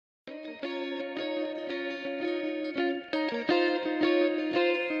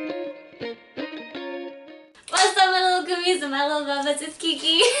Sisters and my little brothers, it's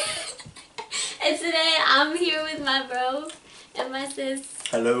Kiki. And today I'm here with my bro and my sis.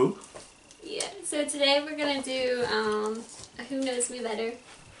 Hello. Yeah, so today we're gonna do Who Knows Me Better.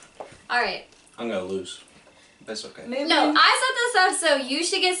 Alright. I'm gonna lose. That's okay. Maybe. No, I set this up so you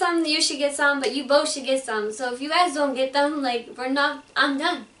should get some, you should get some, but you both should get some. So if you guys don't get them, like, I'm done.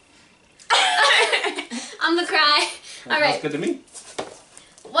 I'm gonna cry. Alright. Sounds good to me.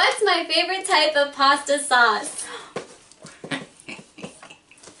 What's my favorite type of pasta sauce?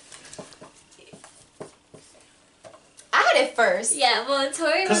 I had it first. Yeah, well,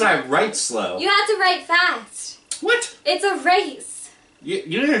 Tori. Because I write slow. You have to write fast. What? It's a race. You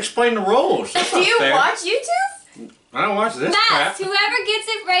didn't explain the rules. That's Do you fair. watch YouTube? I don't watch this Fast. crap. Whoever gets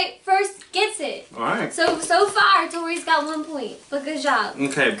it right first gets it. Alright. So far, Tori's got 1 point. But good job.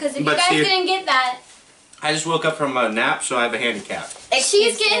 Okay. Because if you guys didn't get that. I just woke up from a nap, so I have a handicap.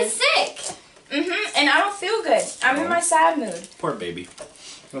 She's getting sick. And I don't feel good. I'm in my sad mood. Poor baby.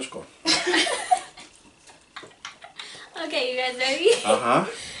 Let's go. Okay, you guys ready? Uh-huh.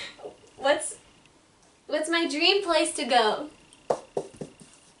 What's my dream place to go?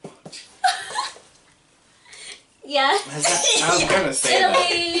 Yeah. I was gonna say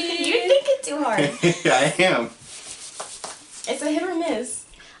Italy. You're thinking too hard. I am. It's a hit or miss.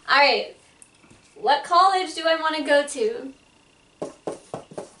 Alright. What college do I want to go to?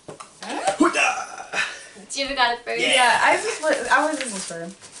 Jimmy got it first. Yeah, I was this for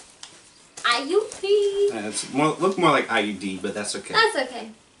him. IUP. It's look more like IUD, but that's okay. That's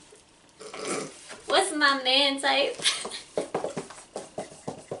okay. What's my man type?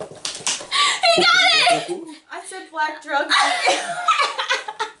 He got it! I said black drug.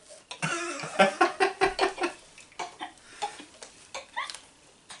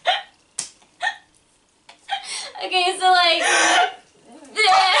 Okay, so like...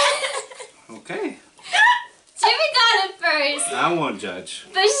 Okay. Jimmy got it first. I won't judge.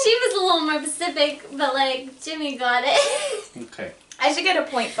 But she was a little more specific, but like, Jimmy got it. Okay. I should get a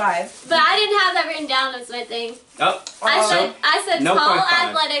 0.5. But I didn't have that written down as my thing. Oh. I said no tall, 0.5.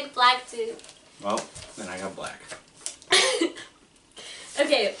 athletic, black too. Well, then I got black.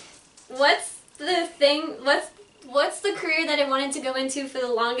 Okay, what's the thing, what's the career that I wanted to go into for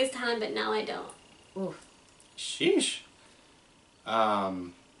the longest time, but now I don't? Ooh. Sheesh.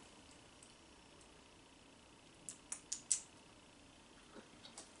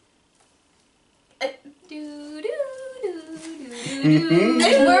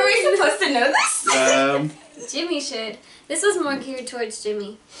 Were we supposed to know this? Jimmy should. This was more geared towards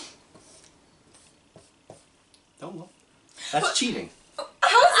Jimmy. Don't look. That's cheating.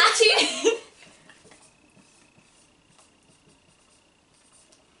 How is that cheating?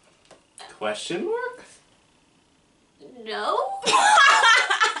 Question mark? No?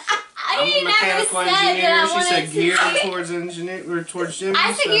 I'm a mechanical engineer. She said geared to... towards engineer or towards Jimmy.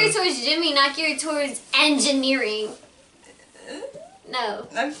 I said geared towards Jimmy, not geared towards engineering. No.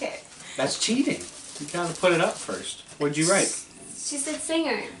 Okay. That's cheating. You gotta put it up first. What'd you write? She said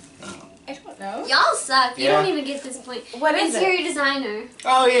singer. Oh. I don't know. Y'all suck. You Yeah. don't even get this point. What is it? Interior designer.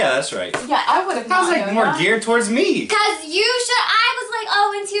 Oh yeah, that's right. Yeah, I would have. That was like more geared towards me. Cause you should. I was like,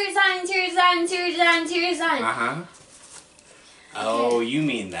 oh, interior design, interior design, interior design, interior design. Uh-huh. Oh, you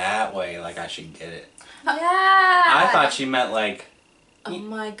mean that way, like I should get it. Yeah. I thought she meant like... Oh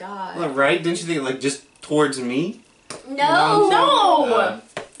my god. Well, right? Didn't you think like just towards me? No. No.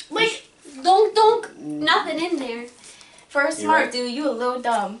 Like, don't, nothing in there. For a You're smart right. dude, you a little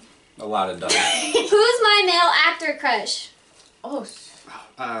dumb. A lot of dumb. Who's my male actor crush? Oh.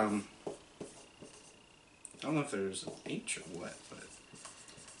 I don't know if there's an H or what,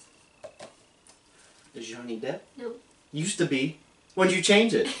 but... Is Johnny Depp? No. Used to be. When'd you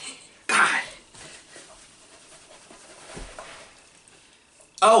change it? God.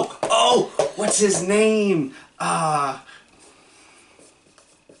 Oh, what's his name? I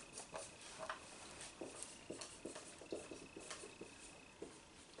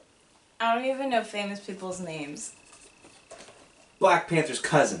don't even know famous people's names. Black Panther's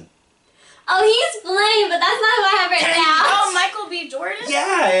cousin. Oh, he's Blaine, but that's not who I have right now. Oh, Michael B. Jordan?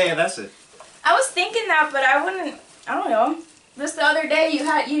 Yeah, that's it. I was thinking that, but I don't know. Just the other day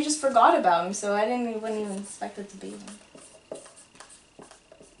you just forgot about him, so I wouldn't even expect it to be him.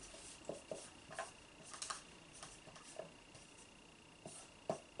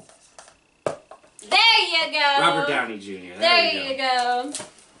 There you go. Robert Downey Jr. There you go.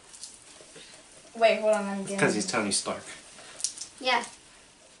 Wait, hold on, I'm getting... Because he's Tony Stark. Yeah.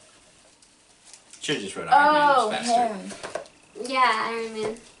 Should've just wrote Iron Man. Oh, It was faster. him. Yeah, Iron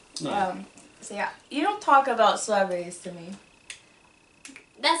Man. Yeah. So yeah, you don't talk about celebrities to me.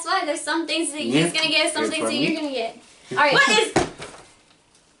 That's why there's some things that Yeah. he's gonna get, some Good things for that me. you're gonna get. Alright. What is?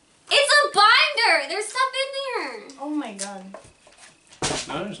 It's a binder! There's stuff in there! Oh my god.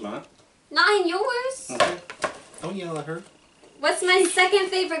 No, there's not. Not in yours. Okay. Don't yell at her. What's my second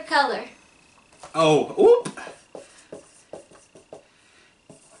favorite color? Oh, oop!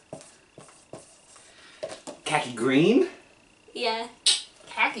 Khaki green? Yeah.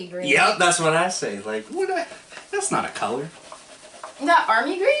 Khaki green. Yep, that's what I say. Like, that's not a color. That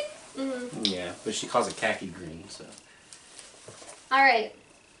army green? Mm-hmm. Yeah, but she calls it khaki green, so. Alright.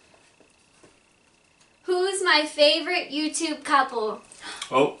 Who's my favorite YouTube couple?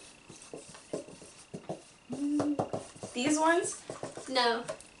 Oh. These ones? No.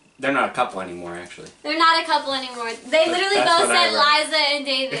 They're not a couple anymore, actually. They're not a couple anymore. They literally That's both what I said Liza and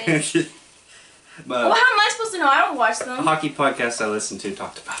David. But Well, how am I supposed to know? I don't watch the them. hockey podcast I listened to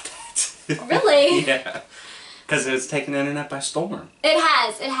talked about that. Really? Yeah. Because it's taken the internet by storm. It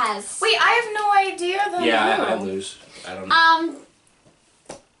has. It has. Wait, I have no idea then. Yeah, I lose. I don't know.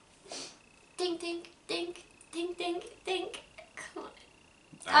 Ding, ding, ding, ding, ding, ding. Come on.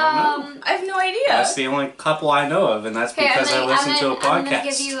 I don't know. I have no idea. That's the only couple I know of, and that's because I listen to a podcast. I'm gonna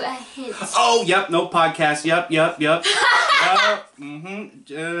give you a hint. Oh, yep, no podcast. Yep.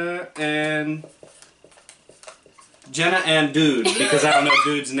 And Jenna and Dude, because I don't know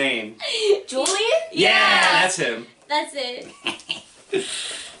Dude's name. Julian? Yeah, that's him. That's it.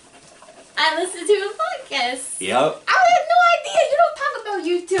 I listen to a podcast. Yep. I have no idea. You don't talk about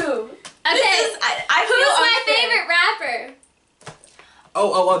YouTube. Okay. I Who's feel my unfair. favorite rapper?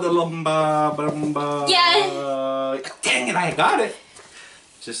 The lumba. Yeah. Dang it, I got it.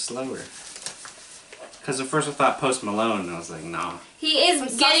 Just slower. Because at first I thought Post Malone, and I was like, nah. He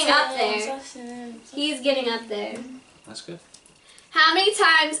is getting up there. He's getting up there. That's good. How many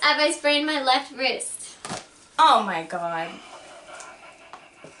times have I sprained my left wrist? Oh my god.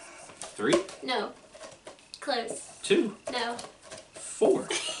 3? No. Close. 2? No. 4.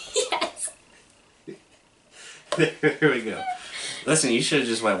 Yes. There we go. Listen, you should have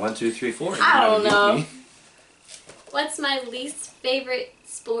just went 1, 2, 3, 4. I don't know. Me. What's my least favorite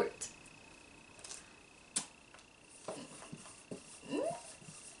sport?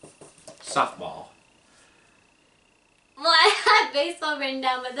 Softball. Well, I have baseball written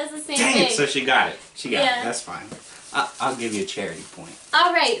down, but that's the same Dang thing. it, so she got it. She got Yeah. it. That's fine. I'll give you a charity point.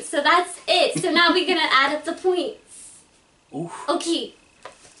 Alright, so that's it. So now we're gonna add up the points. Ooh. Okay.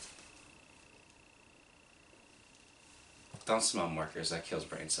 Don't smell markers. That kills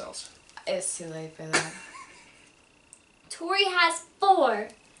brain cells. It's too late for that. Tori has 4.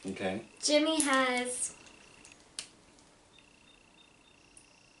 Okay. Jimmy has...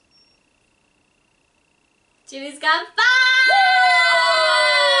 Jimmy's got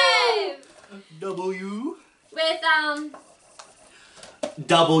 5! W. With,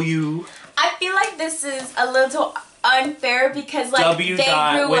 W. I feel like this is a little unfair because like W they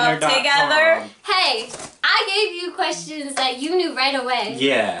grew up together. Hey, I gave you questions that you knew right away.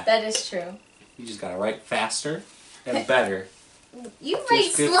 Yeah. That is true. You just gotta write faster and better. You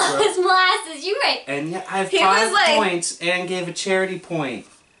write good slow for- as molasses. You write... And yeah, I have He 5 was like- points and gave a charity point.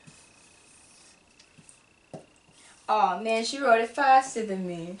 Oh man, she wrote it faster than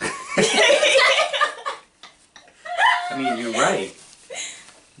me. I mean, you're right.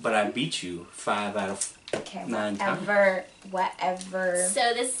 But I beat you 5 out of Okay, 9 times. whatever.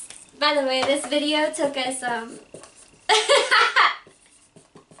 So this... By the way, this video took us,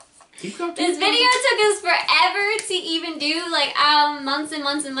 Keep going. This video took us forever to even do, like, months and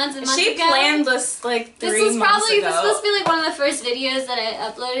months and months and months She ago. planned this like 3 This was months probably ago. supposed to be like one of the first videos that I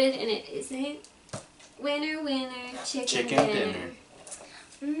uploaded, and it isn't. Winner, winner, chicken dinner.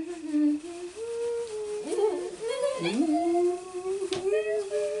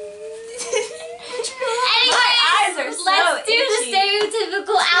 eyes are Anyways, so let's do itchy. the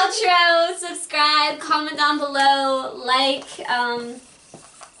stereotypical outro. Subscribe, comment down below, like,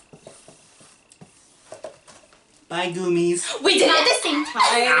 Bye, Goomies. We did it at the same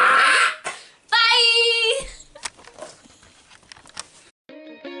time.